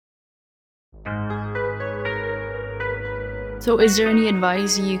So is there any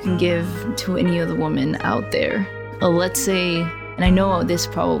advice you can give to any of the women out there? Let's say, and I know this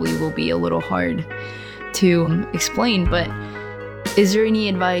probably will be a little hard to explain, but is there any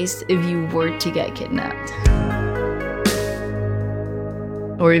advice if you were to get kidnapped?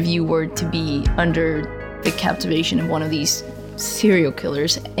 Or if you were to be under the captivation of one of these serial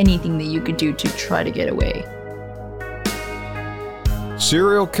killers, anything that you could do to try to get away?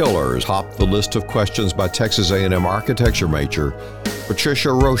 Serial killers topped the list of questions by Texas A&M architecture major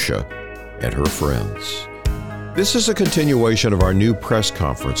Patricia Rocha and her friends. This is a continuation of our new press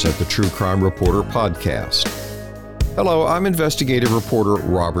conference at the True Crime Reporter podcast. Hello, I'm investigative reporter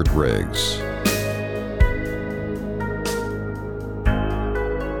Robert Riggs.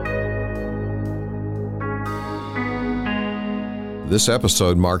 This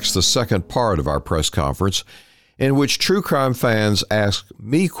episode marks the second part of our press conference in which true crime fans ask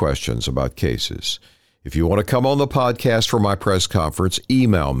me questions about cases. If you want to come on the podcast for my press conference,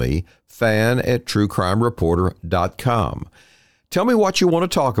 email me, fan@truecrimereporter.com. Tell me what you want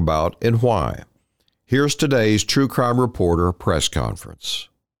to talk about and why. Here's today's True Crime Reporter press conference.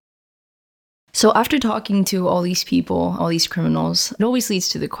 So after talking to all these people, all these criminals, it always leads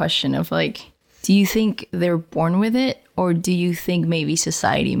to the question of do you think they're born with it, or do you think maybe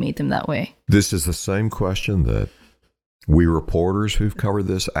society made them that way? This is the same question that we reporters who've covered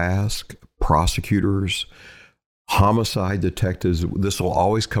this ask, prosecutors, homicide detectives. This will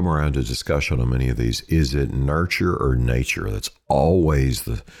always come around to discussion on many of these. Is it nurture or nature? That's always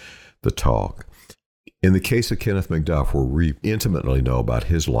the talk. In the case of Kenneth McDuff, where we intimately know about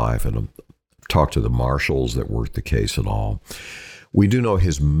his life and talked to the marshals that worked the case and all, we do know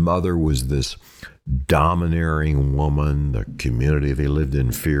his mother was this domineering woman. The community they lived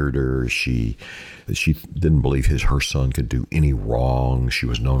in feared her. She didn't believe her son could do any wrong. She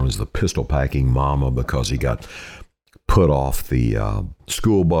was known as the pistol-packing mama because he got put off the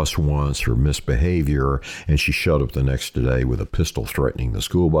school bus once for misbehavior, and she showed up the next day with a pistol threatening the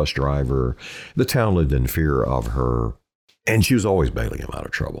school bus driver. The town lived in fear of her, and she was always bailing him out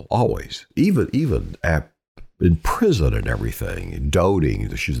of trouble, always, even in prison and everything,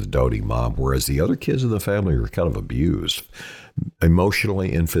 doting. She's the doting mom, whereas the other kids in the family are kind of abused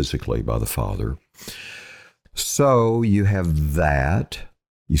emotionally and physically by the father. So you have that.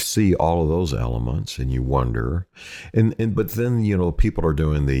 You see all of those elements and you wonder. But then, people are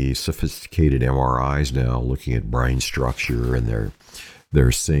doing the sophisticated MRIs now, looking at brain structure, and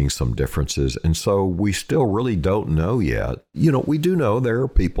they're seeing some differences. And so we still really don't know yet. We do know there are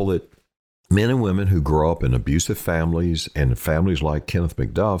people men and women who grow up in abusive families and families like Kenneth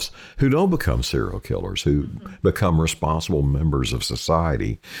McDuff's who don't become serial killers, who become responsible members of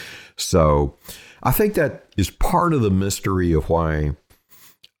society. So I think that is part of the mystery of why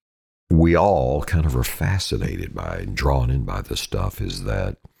we all kind of are fascinated by and drawn in by this stuff, is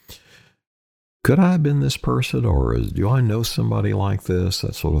that could I have been this person, or do I know somebody like this,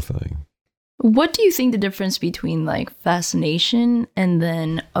 that sort of thing. What do you think the difference between fascination and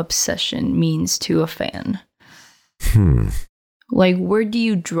then obsession means to a fan? Where do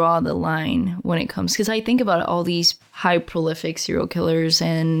you draw the line when it comes? Because I think about all these high prolific serial killers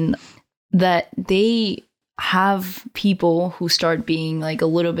and that they have people who start being a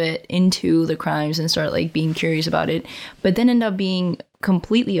little bit into the crimes and start being curious about it, but then end up being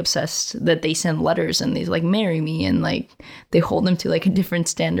completely obsessed that they send letters and they marry me, and they hold them to a different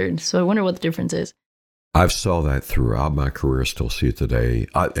standard. So I wonder what the difference is. I've saw that throughout my career, still see it today.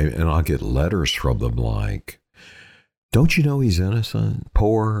 And I'll get letters from them don't you know he's innocent?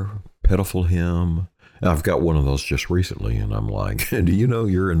 Poor, pitiful him. And I've got one of those just recently, and I'm do you know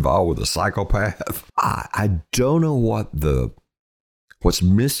you're involved with a psychopath? I don't know what's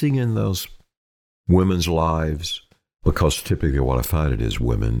missing in those women's lives, because typically what I find it is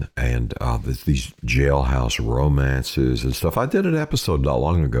women and these jailhouse romances and stuff. I did an episode not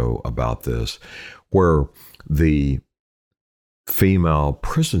long ago about this, where the female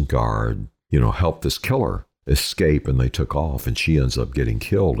prison guard, helped this killer escape, and they took off, and she ends up getting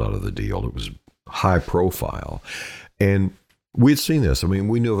killed out of the deal. It was high profile. And we'd seen this.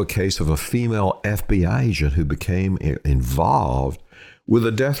 We knew of a case of a female FBI agent who became involved with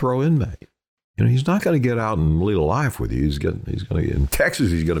a death row inmate. He's not going to get out and lead a life with you. He's going to, in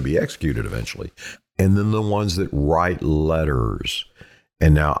Texas, he's going to be executed eventually. And then the ones that write letters.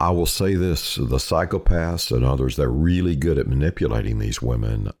 And now I will say this, the psychopaths and others, they're really good at manipulating these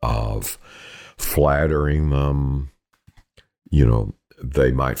women, of flattering them.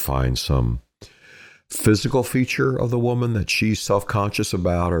 They might find some physical feature of the woman that she's self-conscious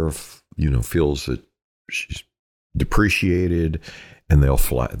about, or, feels that she's depreciated, and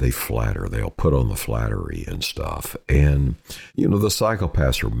they flatter, they'll put on the flattery and stuff. And, the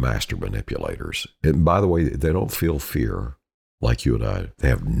psychopaths are master manipulators. And by the way, they don't feel fear like you and I. They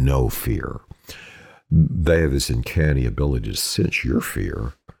have no fear. They have this uncanny ability to sense your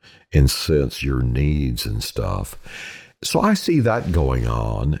fear and sense your needs and stuff. So I see that going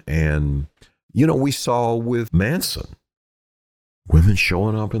on. And, we saw with Manson, women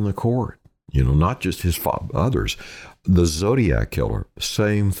showing up in the court, not just his others. The Zodiac Killer,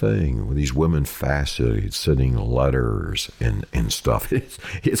 same thing, with these women fascinated, sending letters and stuff.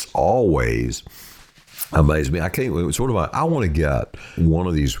 It's always amazed me. I want to get one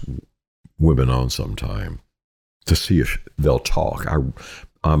of these women on sometime to see if they'll talk.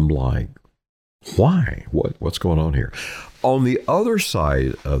 I'm like, why? What's going on here? On the other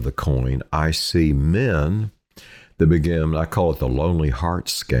side of the coin, I see men that begin, I call it the lonely heart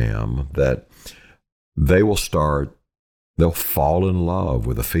scam, that they'll fall in love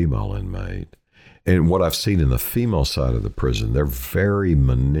with a female inmate. And what I've seen in the female side of the prison, they're very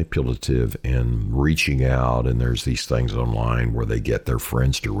manipulative in reaching out. And there's these things online where they get their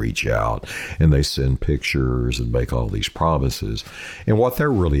friends to reach out and they send pictures and make all these promises. And what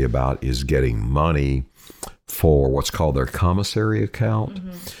they're really about is getting money for what's called their commissary account.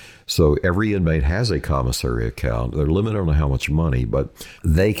 Mm-hmm. So every inmate has a commissary account. They're limited on how much money, but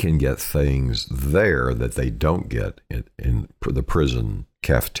they can get things there that they don't get in the prison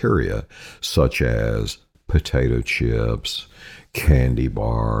cafeteria, such as potato chips, candy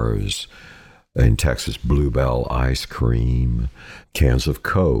bars, in Texas, Bluebell ice cream, cans of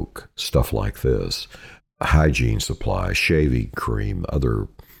Coke, stuff like this, hygiene supplies, shaving cream, other,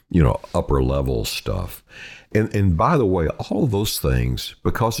 upper level stuff. And by the way, all of those things,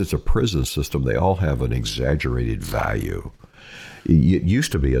 because it's a prison system, they all have an exaggerated value. It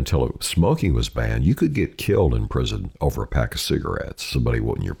used to be, until smoking was banned, you could get killed in prison over a pack of cigarettes, somebody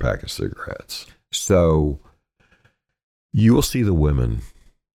wanting your pack of cigarettes. So you will see the women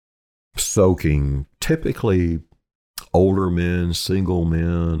soaking, typically older men, single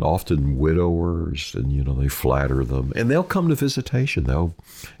men, often widowers, and, they flatter them. And they'll come to visitation. They'll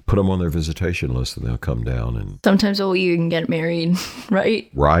put them on their visitation list, and they'll come down. And sometimes they'll even get married, right?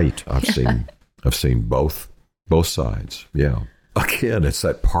 Right. I've seen both sides. Yeah. Again, it's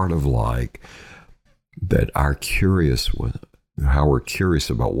that part of that how we're curious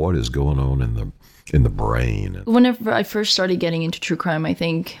about what is going on in the brain. Whenever I first started getting into true crime, I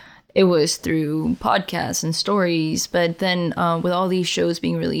think it was through podcasts and stories. But then with all these shows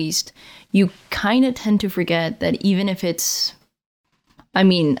being released, you kind of tend to forget that even if it's,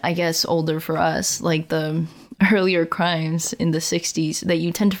 I guess older for us, like the earlier crimes in the 60s, that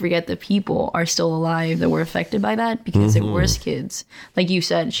you tend to forget that people are still alive that were affected by that because they were kids. Like you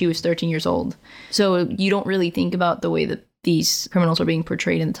said, she was 13 years old. So you don't really think about the way that these criminals are being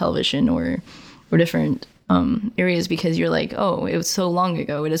portrayed in the television or different areas, because you're like, oh, it was so long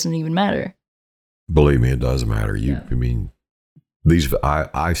ago, it doesn't even matter. Believe me, it does matter.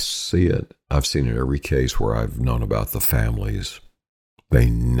 I see it. I've seen it in every case where I've known about the families. They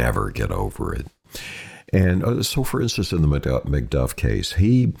never get over it. And so, for instance, in the McDuff case,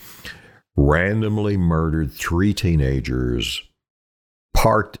 he randomly murdered 3 teenagers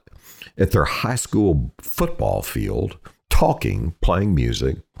parked at their high school football field, talking, playing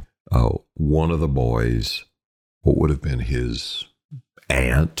music. One of the boys, what would have been his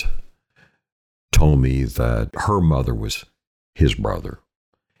aunt, told me that her mother was his brother,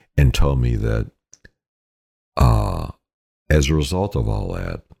 and told me that as a result of all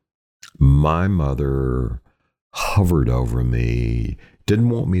that, my mother hovered over me, didn't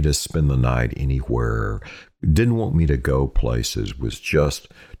want me to spend the night anywhere, didn't want me to go places, was just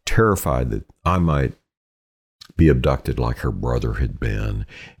terrified that I might be abducted like her brother had been.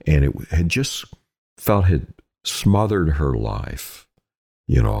 And it had just had smothered her life,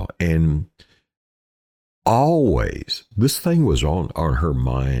 and always, this thing was on her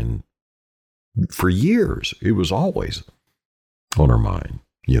mind for years. It was always on her mind,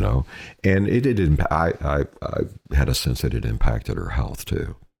 and it did. I had a sense that it impacted her health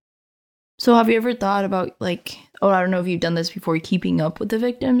too. So have you ever thought about I don't know if you've done this before, keeping up with the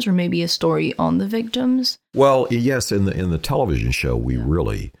victims, or maybe a story on the victims? Well, yes, in the television show,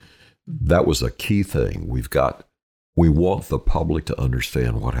 that was a key thing. We want the public to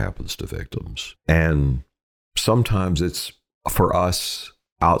understand what happens to victims. And sometimes it's, for us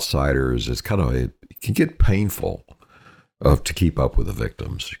outsiders, it can get painful to keep up with the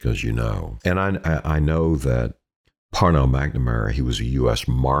victims, because and I know that Parnell McNamara, he was a U.S.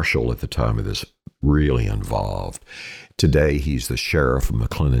 Marshal at the time of this, really involved. Today, he's the sheriff of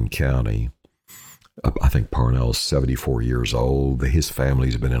McLennan County. I think Parnell's 74 years old. His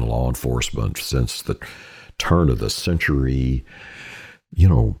family's been in law enforcement since the turn of the century. You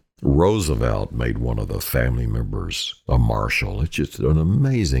know, Roosevelt made one of the family members a marshal. It's just an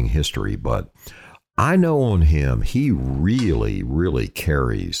amazing history. But I know on him, he really, really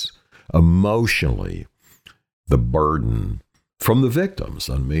carries emotionally the burden from the victims.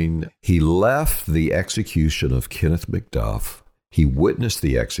 I mean, he left the execution of Kenneth McDuff. He witnessed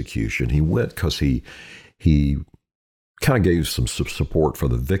the execution. He went because he kind of gave some support for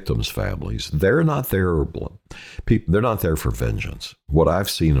the victims' families. They're not there. They're not there for vengeance. What I've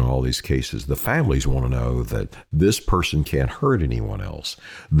seen in all these cases, the families want to know that this person can't hurt anyone else.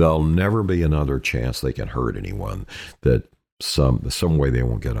 There'll never be another chance they can hurt anyone. That some way they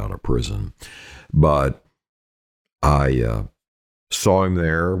won't get out of prison. But I saw him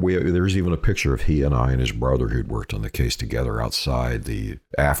there. There's even a picture of he and I and his brother who'd worked on the case together outside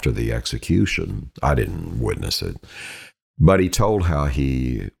after the execution. I didn't witness it. But he told how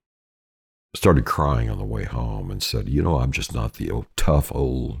he started crying on the way home and said, you know, I'm just not the tough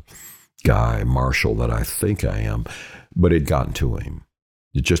old guy, marshal, that I think I am. But it gotten to him.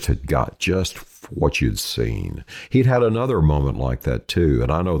 It just had got just what you'd seen. He'd had another moment like that too,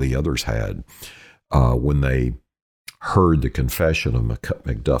 and I know the others had, when they heard the confession of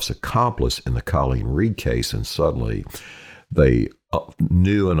McDuff's accomplice in the Colleen Reed case, and suddenly they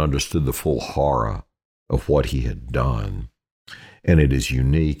knew and understood the full horror of what he had done. And it is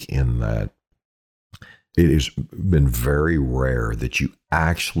unique in that it has been very rare that you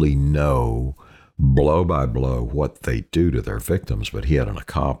actually know blow by blow what they do to their victims, but he had an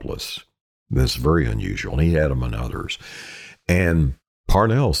accomplice. That's very unusual, and he had them in others. And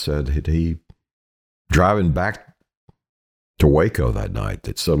Parnell said that he, driving back to Waco that night,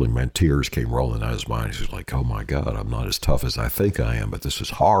 that suddenly, man, tears came rolling down his mind. He was like, oh my God, I'm not as tough as I think I am, but this is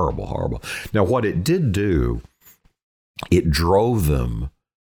horrible, horrible. Now, what it did do, it drove them,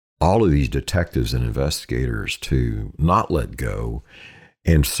 all of these detectives and investigators, to not let go.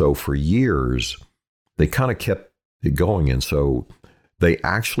 And so for years, they kind of kept it going. And so they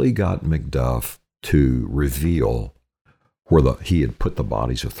actually got McDuff to reveal where he had put the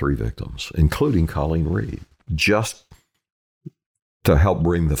bodies of 3 victims, including Colleen Reed, just to help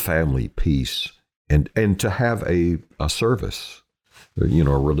bring the family peace and to have a service, you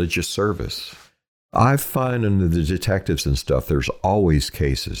know, a religious service. I find in the detectives and stuff, there's always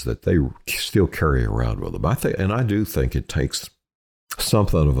cases that they still carry around with them. I do think it takes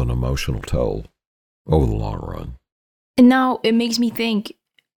something of an emotional toll over the long run. And now it makes me think,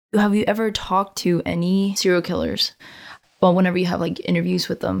 have you ever talked to any serial killers? Well, whenever you have like interviews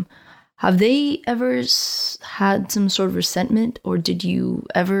with them, have they ever had some sort of resentment, or did you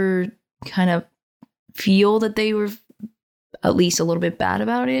ever kind of feel that they were at least a little bit bad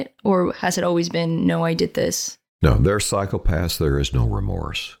about it? Or has it always been, no, I did this? No, they're psychopaths. There is no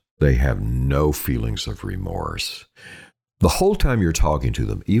remorse. They have no feelings of remorse. The whole time you're talking to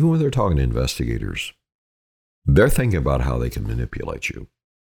them, even when they're talking to investigators, they're thinking about how they can manipulate you.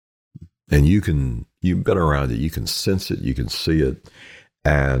 And you've been around it, you can sense it, you can see it.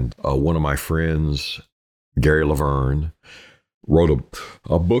 And one of my friends, Gary Laverne, wrote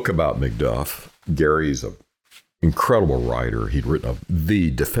a book about McDuff. Gary's an incredible writer. He'd written the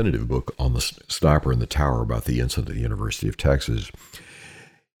definitive book on the sniper in the tower about the incident at the University of Texas.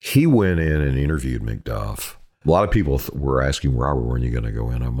 He went in and interviewed McDuff. A lot of people were asking, Robert, when are you going to go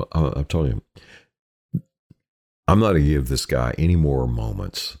in? I'm telling him, I'm not going to give this guy any more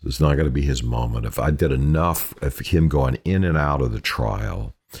moments. It's not going to be his moment. If I did enough of him going in and out of the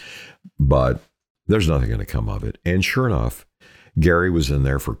trial, but there's nothing going to come of it. And sure enough, Gary was in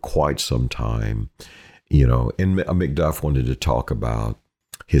there for quite some time, you know, and McDuff wanted to talk about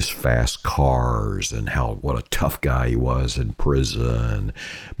his fast cars and what a tough guy he was in prison,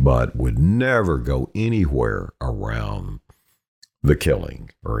 but would never go anywhere around the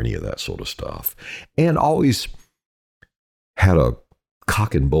killing or any of that sort of stuff. And always had a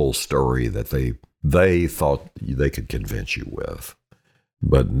cock and bull story that they thought they could convince you with,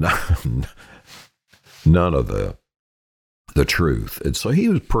 but none of the truth. And so he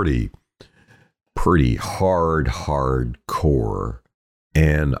was pretty hardcore.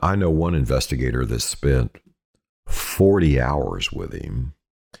 And I know one investigator that spent 40 hours with him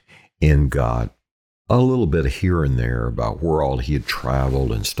and got a little bit here and there about where all he had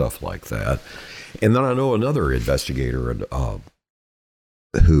traveled and stuff like that. And then I know another investigator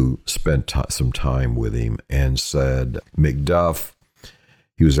who spent some time with him and said, McDuff,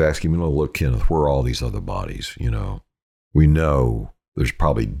 he was asking me, look, Kenneth, where are all these other bodies? You know, we know there's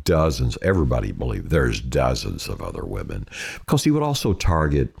probably dozens, everybody believes there's dozens of other women, because he would also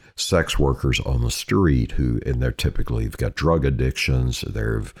target sex workers on the street and they're typically have got drug addictions.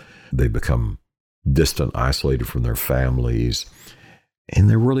 They become distant, isolated from their families. And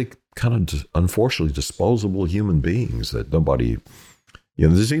they're really kind of, unfortunately, disposable human beings that nobody,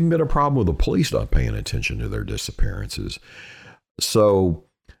 there's even been a problem with the police not paying attention to their disappearances. So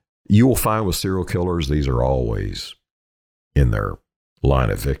you will find with serial killers, these are always in their line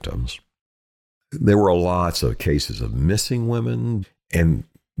of victims. There were lots of cases of missing women, and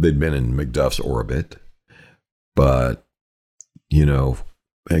they'd been in McDuff's orbit. But,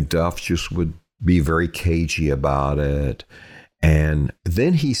 McDuff just would be very cagey about it. And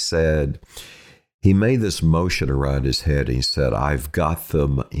then he made this motion around his head. And he said, I've got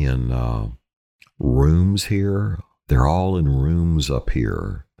them in rooms here. They're all in rooms up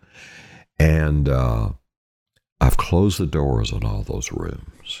here. And I've closed the doors on all those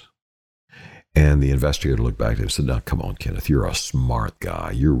rooms. And the investigator looked back at him and said, now, come on, Kenneth, you're a smart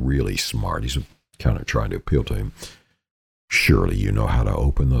guy. You're really smart. He's kind of trying to appeal to him. Surely you know how to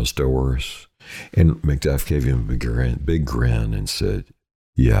open those doors. And McDuff gave him a big grin and said,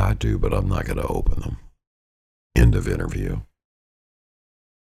 yeah, I do, but I'm not going to open them. End of interview.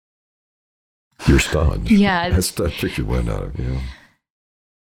 You're stunned. Yeah. That stuff took your wind out of you.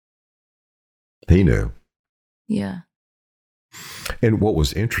 He knew. Yeah. And what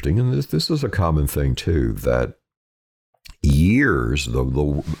was interesting, and this is a common thing too, that years,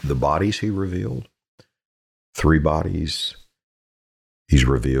 the bodies he revealed, 3 bodies, he's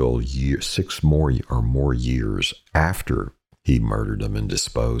revealed 6 more or more years after he murdered them and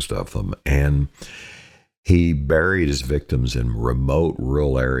disposed of them. And he buried his victims in remote,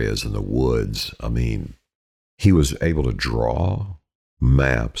 rural areas in the woods. I mean, he was able to draw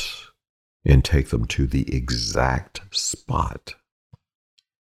maps and take them to the exact spot.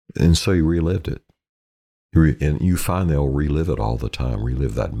 And so he relived it. And you find they'll relive it all the time,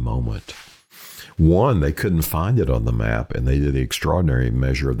 relive that moment. One, they couldn't find it on the map, and they did the extraordinary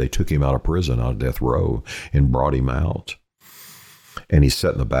measure. They took him out of prison, out of death row, and brought him out. And he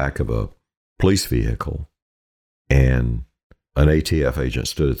sat in the back of a police vehicle, and an ATF agent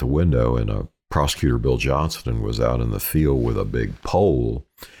stood at the window, and a prosecutor, Bill Johnston, was out in the field with a big pole.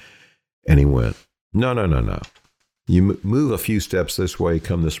 And he went, no. You move a few steps this way,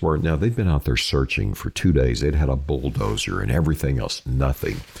 come this way. Now, they've been out there searching for 2 days. They'd had a bulldozer and everything else,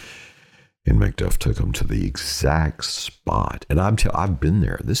 nothing. And McDuff took them to the exact spot. And I've been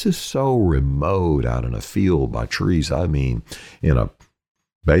there. This is so remote out in a field by trees. I mean, in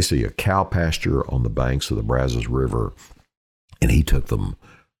basically a cow pasture on the banks of the Brazos River. And he took them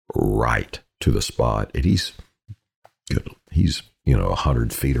right to the spot. And he's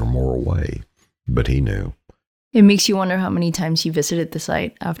 100 feet or more away. But he knew. It makes you wonder how many times you visited the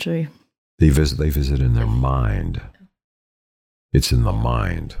site after. They visit in their mind. It's in the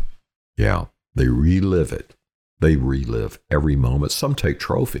mind. Yeah, they relive it. They relive every moment. Some take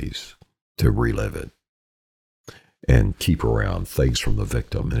trophies to relive it and keep around things from the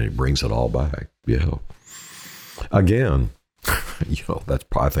victim, and it brings it all back. Again, that's,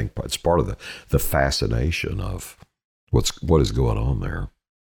 I think, it's part of the fascination of what is going on there.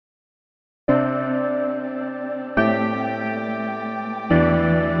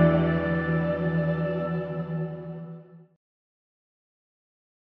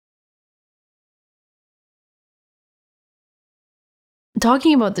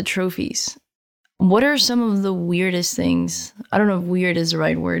 Talking about the trophies, what are some of the weirdest things? I don't know if weird is the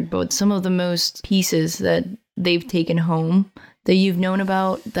right word, but some of the most pieces that they've taken home that you've known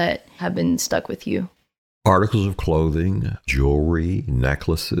about that have been stuck with you? Articles of clothing, jewelry,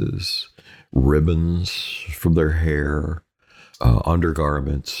 necklaces, ribbons from their hair,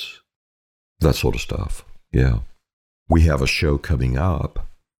 undergarments, that sort of stuff. Yeah. We have a show coming up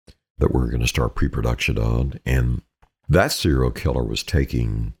that we're going to start pre-production on, and that serial killer was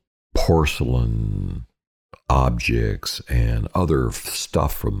taking porcelain objects and other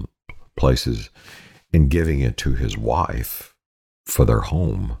stuff from places and giving it to his wife for their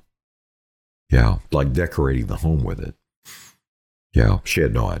home. Yeah, like decorating the home with it. Yeah, she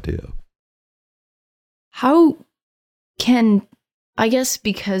had no idea. How can, I guess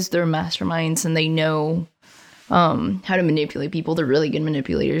because they're masterminds and they know how to manipulate people, they're really good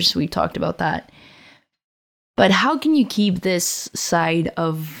manipulators. We've talked about that. But how can you keep this side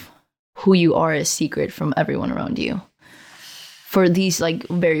of who you are a secret from everyone around you for these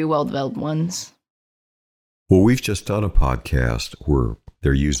very well-developed ones? Well, we've just done a podcast where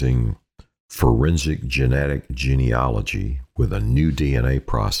they're using forensic genetic genealogy with a new DNA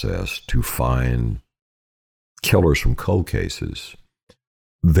process to find killers from cold cases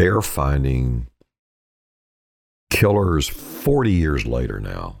they're finding killers 40 years later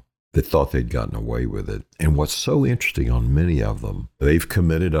now that thought they'd gotten away with it. And what's so interesting on many of them, they've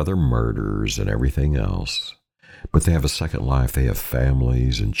committed other murders and everything else, but they have a second life. They have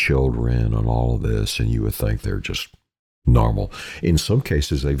families and children and all of this, and you would think they're just normal. In some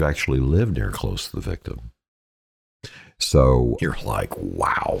cases, they've actually lived near close to the victim. So you're like,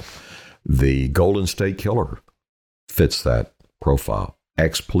 wow, the Golden State Killer fits that profile.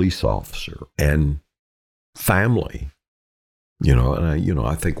 Ex-police officer and family, and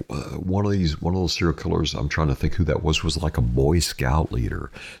I think one of those serial killers, I'm trying to think who that was like a Boy Scout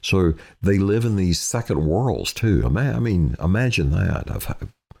leader. So they live in these second worlds too. Imagine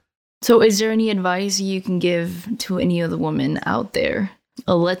that. So is there any advice you can give to any of the women out there?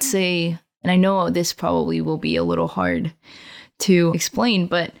 Let's say, and I know this probably will be a little hard to explain,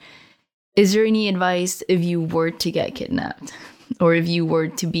 but is there any advice if you were to get kidnapped or if you were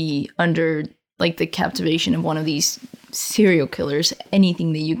to be under like the captivation of one of these serial killers,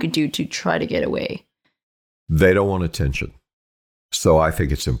 anything that you could do to try to get away? They don't want attention. So I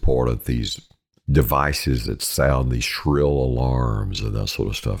think it's important, these devices that sound these shrill alarms and that sort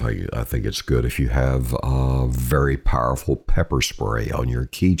of stuff. I think it's good if you have a very powerful pepper spray on your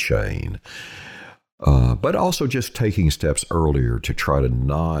keychain. But also just taking steps earlier to try to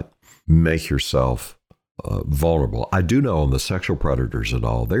not make yourself vulnerable. I do know on the sexual predators and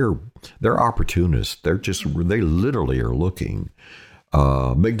all, they're opportunists. They literally are looking.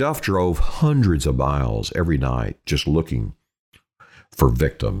 McDuff drove hundreds of miles every night just looking for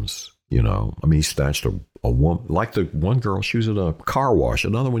victims. He snatched a woman, like the one girl, she was at a car wash.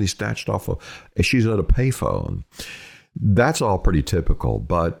 Another one he snatched off she's at a payphone. That's all pretty typical,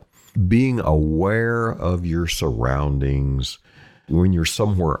 but being aware of your surroundings when you're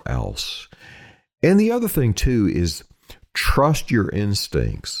somewhere else. And the other thing too is trust your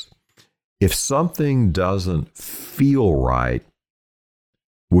instincts. If something doesn't feel right,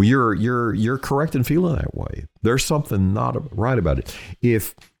 well, you're correct in feeling that way. There's something not right about it.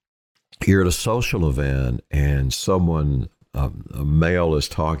 If you're at a social event and someone, a male, is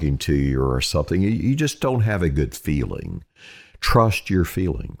talking to you or something, you just don't have a good feeling. Trust your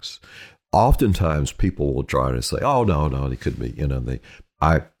feelings. Oftentimes people will try to say, "Oh no, it could be."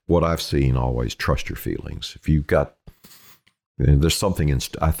 What I've seen always, trust your feelings. If you've got, there's something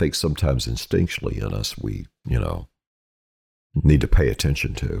I think sometimes instinctually in us we need to pay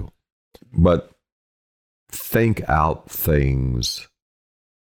attention to, but think out things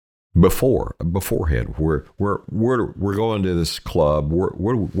beforehand. We're going to this club.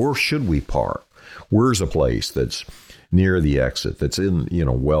 Where should we park? Where's a place that's near the exit, that's in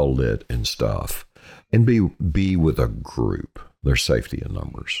well lit and stuff, and be with a group. There's safety in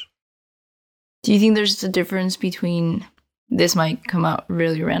numbers. Do you think there's a difference between, this might come out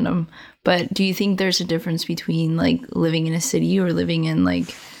really random, but do you think there's a difference between like living in a city or living in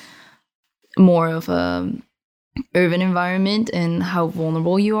like more of a urban environment and how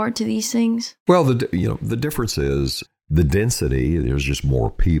vulnerable you are to these things? Well, the difference is the density. There's just more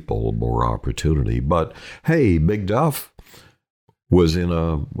people, more opportunity. But hey, McDuff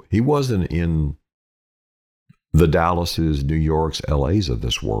he wasn't in the Dallases, New Yorks, LAs of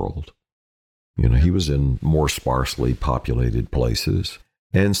this world. He was in more sparsely populated places.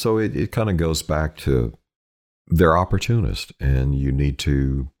 And so it kind of goes back to they're opportunists, and you need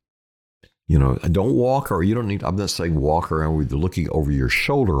to, don't walk, or you don't need, I'm not saying walk around with looking over your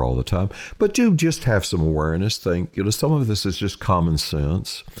shoulder all the time, but do just have some awareness. Think, some of this is just common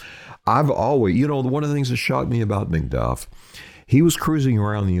sense. I've always, one of the things that shocked me about McDuff, he was cruising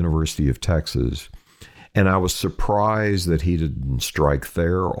around the University of Texas, and I was surprised that he didn't strike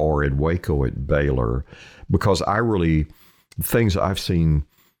there or in Waco at Baylor, because things I've seen,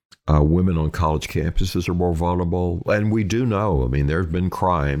 women on college campuses are more vulnerable. And we do know, there have been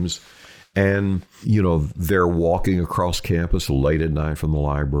crimes, and, they're walking across campus late at night from the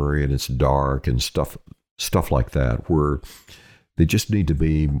library and it's dark and stuff like that, where they just need to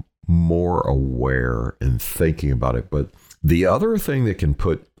be more aware and thinking about it. But the other thing that can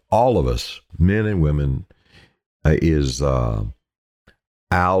put all of us, men and women, is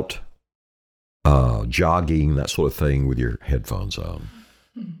out jogging, that sort of thing, with your headphones on.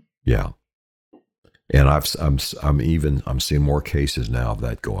 Yeah, and I'm seeing more cases now of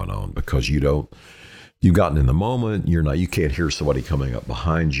that going on, because you've gotten in the moment. You can't hear somebody coming up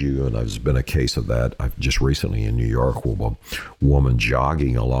behind you, and there's been a case of that. I've just recently in New York, with a woman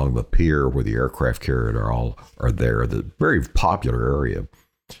jogging along the pier where the aircraft carrier are there, the very popular area.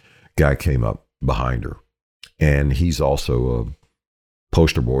 Guy came up behind her, and he's also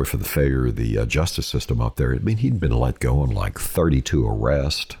poster boy for the failure of the justice system up there. I mean, he'd been let go on like 32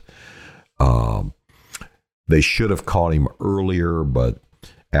 arrests. They should have caught him earlier, but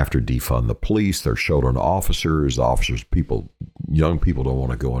after defund the police, they're short officers. Young people don't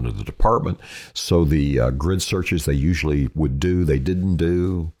want to go into the department. So the grid searches they usually would do, they didn't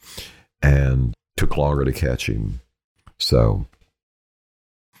do, and took longer to catch him. So,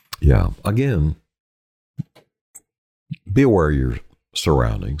 yeah, again, be aware of your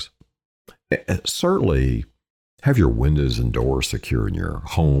surroundings. Certainly have your windows and doors secure in your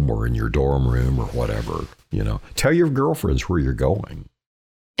home or in your dorm room or whatever. Tell your girlfriends where you're going.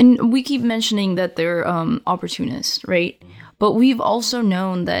 And we keep mentioning that they're opportunists, right? But we've also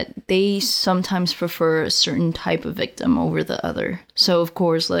known that they sometimes prefer a certain type of victim over the other. So, of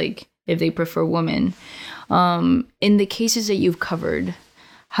course, like if they prefer women, in the cases that you've covered,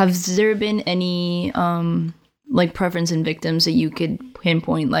 has there been any like preference in victims that you could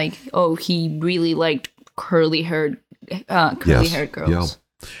pinpoint? Like, oh, he really liked curly-haired girls. Yeah.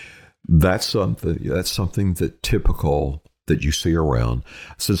 That's something that typical that you see around.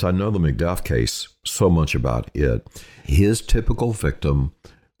 Since I know the McDuff case so much about it, his typical victim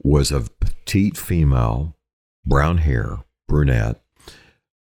was a petite female, brown hair, brunette,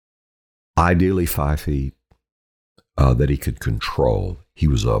 ideally 5 feet, that he could control. He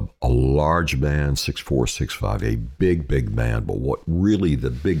was a large man, 6'4", 6'5", a big man. But what really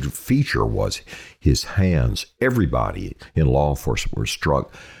the big feature was his hands. Everybody in law enforcement were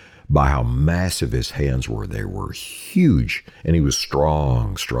struck by how massive his hands were. They were huge, and he was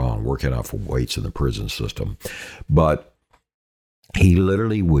strong, working out for weights in the prison system. But he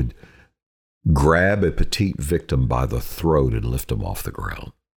literally would grab a petite victim by the throat and lift them off the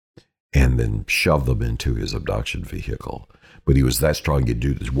ground and then shove them into his abduction vehicle. But he was that strong, he'd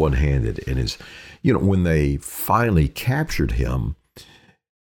do this one-handed. And when they finally captured him,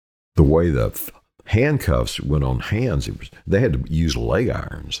 the way the handcuffs went on hands, they had to use leg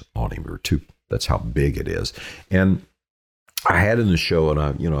irons on him. That's how big it is. And I had in the show, and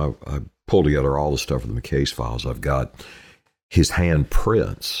I pulled together all the stuff from the case files. I've got his hand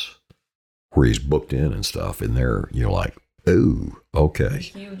prints where he's booked in and stuff, and they're, like, ooh,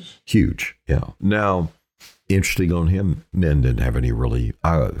 okay. Huge, yeah. Now, interesting on him, men didn't have any really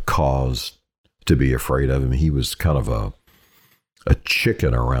cause to be afraid of him. He was kind of a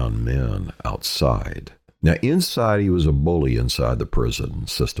chicken around men outside. Now, inside, he was a bully inside the prison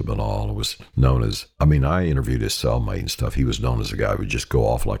system and all. It was known as, I interviewed his cellmate and stuff. He was known as a guy who would just go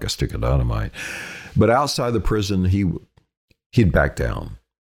off like a stick of dynamite. But outside the prison, he'd back down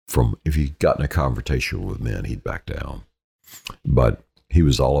from, if he got in a confrontation with men, he'd back down. But he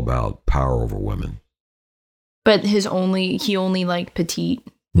was all about power over women. But he only liked petite,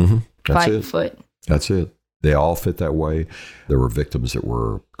 5 foot. That's it. They all fit that way. There were victims that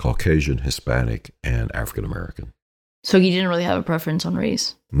were Caucasian, Hispanic, and African American. So he didn't really have a preference on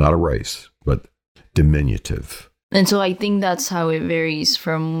race? Not a race, but diminutive. And so I think that's how it varies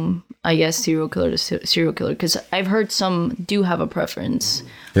from, I guess, serial killer to serial killer. Because I've heard some do have a preference.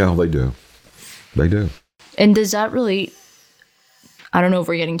 Yeah, they do. They do. And does that relate, I don't know if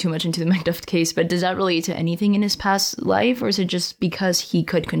we're getting too much into the McDuff case, but does that relate to anything in his past life? Or is it just because he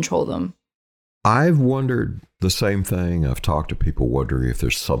could control them? I've wondered the same thing. I've talked to people wondering if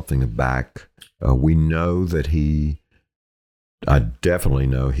there's something back. We know that I definitely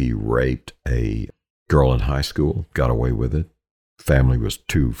know he raped a girl in high school, got away with it. Family was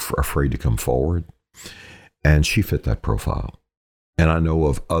too afraid to come forward. And she fit that profile. And I know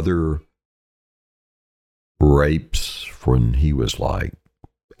of other rapes when he was like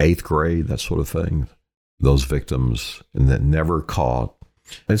 8th grade, that sort of thing. Those victims, and that never caught.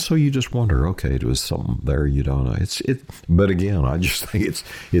 And so you just wonder, okay, there was something there you don't know. But again, I just think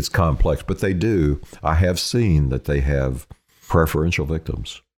it's complex. But they do. I have seen that they have preferential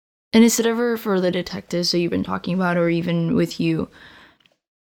victims. And is it ever for the detectives that you've been talking about, or even with you?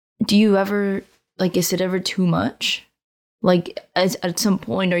 Do you ever is it ever too much? Like, at some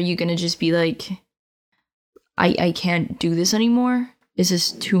point, are you gonna just be like, I can't do this anymore? Is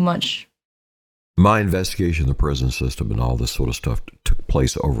this too much? My investigation of the prison system and all this sort of stuff took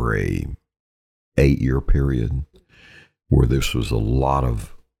place over a 8-year period where this was a lot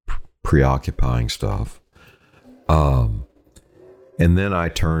of preoccupying stuff. And then I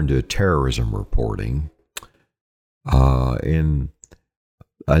turned to terrorism reporting. And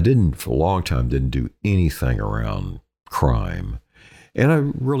I for a long time, didn't do anything around crime. And I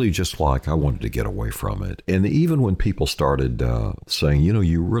really I wanted to get away from it. And even when people started saying,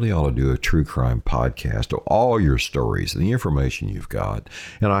 you really ought to do a true crime podcast of all your stories and the information you've got.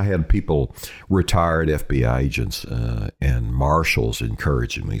 And I had people, retired FBI agents and marshals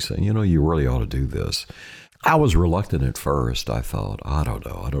encouraging me, saying, you really ought to do this. I was reluctant at first. I thought, I don't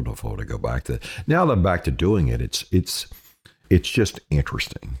know if I want to go back to it. Now that I'm back to doing it, it's just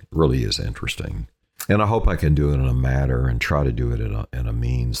interesting. It really is interesting. And I hope I can do it in a manner and try to do it in a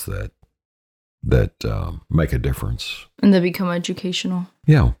means that make a difference. And they become educational.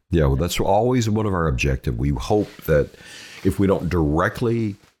 Yeah. Well, that's always one of our objectives. We hope that if we don't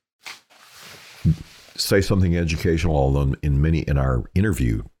directly say something educational, although in our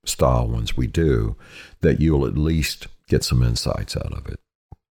interview style ones we do, that you'll at least get some insights out of it.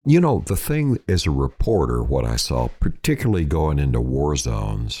 The thing as a reporter, what I saw, particularly going into war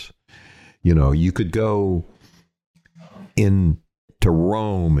zones, you could go into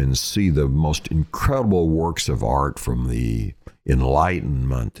Rome and see the most incredible works of art from the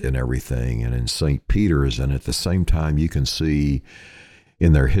Enlightenment and everything, and in St. Peter's, and at the same time you can see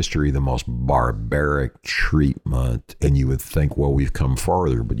in their history the most barbaric treatment, and you would think, well, we've come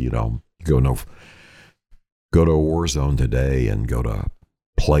farther, but you go to a war zone today and go to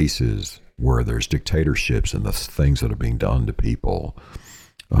places where there's dictatorships and the things that are being done to people.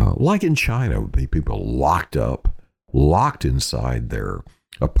 Like in China, would be people locked inside their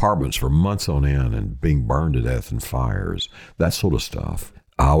apartments for months on end and being burned to death in fires, that sort of stuff.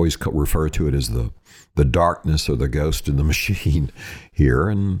 I always refer to it as the darkness or the ghost in the machine here.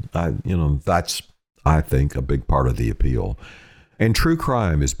 And, that's, I think, a big part of the appeal. And true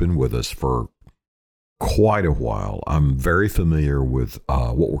crime has been with us for quite a while. I'm very familiar with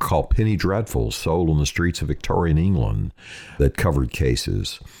what were called penny dreadfuls sold on the streets of Victorian England that covered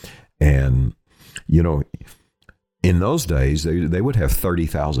cases. And, in those days, they would have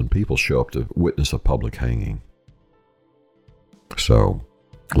 30,000 people show up to witness a public hanging. So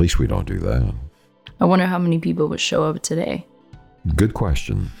at least we don't do that. I wonder how many people would show up today. Good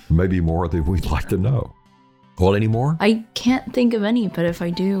question. Maybe more than we'd like to know. Well, any more? I can't think of any, but if I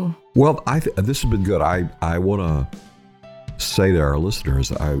do. Well, this has been good. I want to say to our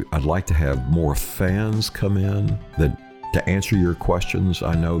listeners, I'd like to have more fans come in to answer your questions.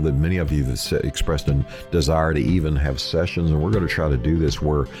 I know that many of you have expressed a desire to even have sessions, and we're going to try to do this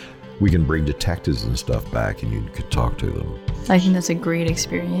where we can bring detectives and stuff back and you could talk to them. I think that's a great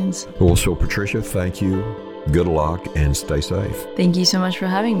experience. Well, so Patricia, thank you. Good luck and stay safe. Thank you so much for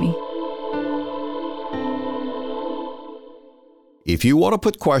having me. If you want to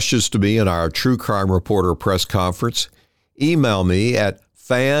put questions to me in our True Crime Reporter press conference, email me at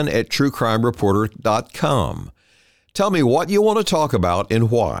fan@truecrimereporter.com. Tell me what you want to talk about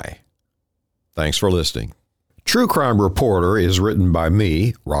and why. Thanks for listening. True Crime Reporter is written by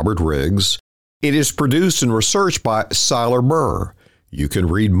me, Robert Riggs. It is produced and researched by Siler Burr. You can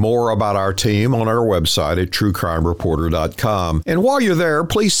read more about our team on our website at truecrimereporter.com. And while you're there,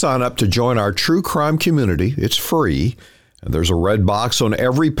 please sign up to join our true crime community. It's free. And there's a red box on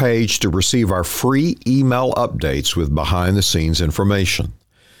every page to receive our free email updates with behind-the-scenes information.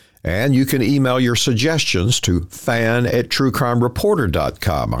 And you can email your suggestions to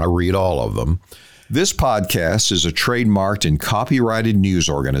fan@truecrimereporter.com. I read all of them. This podcast is a trademarked and copyrighted news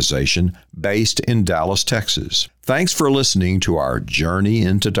organization based in Dallas, Texas. Thanks for listening to our Journey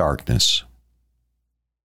into Darkness.